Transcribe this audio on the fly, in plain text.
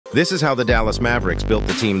This is how the Dallas Mavericks built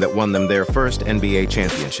the team that won them their first NBA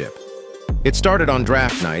championship. It started on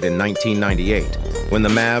draft night in 1998, when the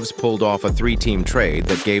Mavs pulled off a three-team trade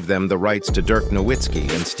that gave them the rights to Dirk Nowitzki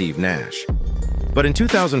and Steve Nash. But in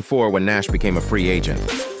 2004, when Nash became a free agent,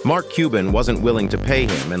 Mark Cuban wasn't willing to pay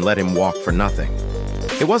him and let him walk for nothing.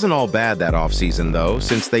 It wasn't all bad that offseason, though,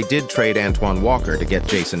 since they did trade Antoine Walker to get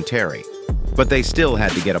Jason Terry. But they still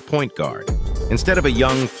had to get a point guard. Instead of a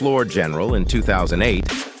young floor general in 2008,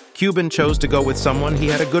 Cuban chose to go with someone he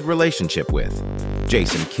had a good relationship with,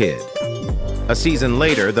 Jason Kidd. A season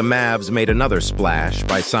later, the Mavs made another splash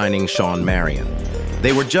by signing Shawn Marion.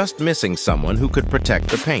 They were just missing someone who could protect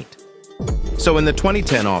the paint. So in the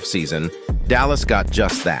 2010 offseason, Dallas got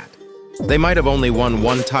just that. They might have only won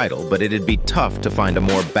one title, but it'd be tough to find a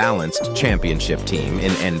more balanced championship team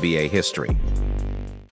in NBA history.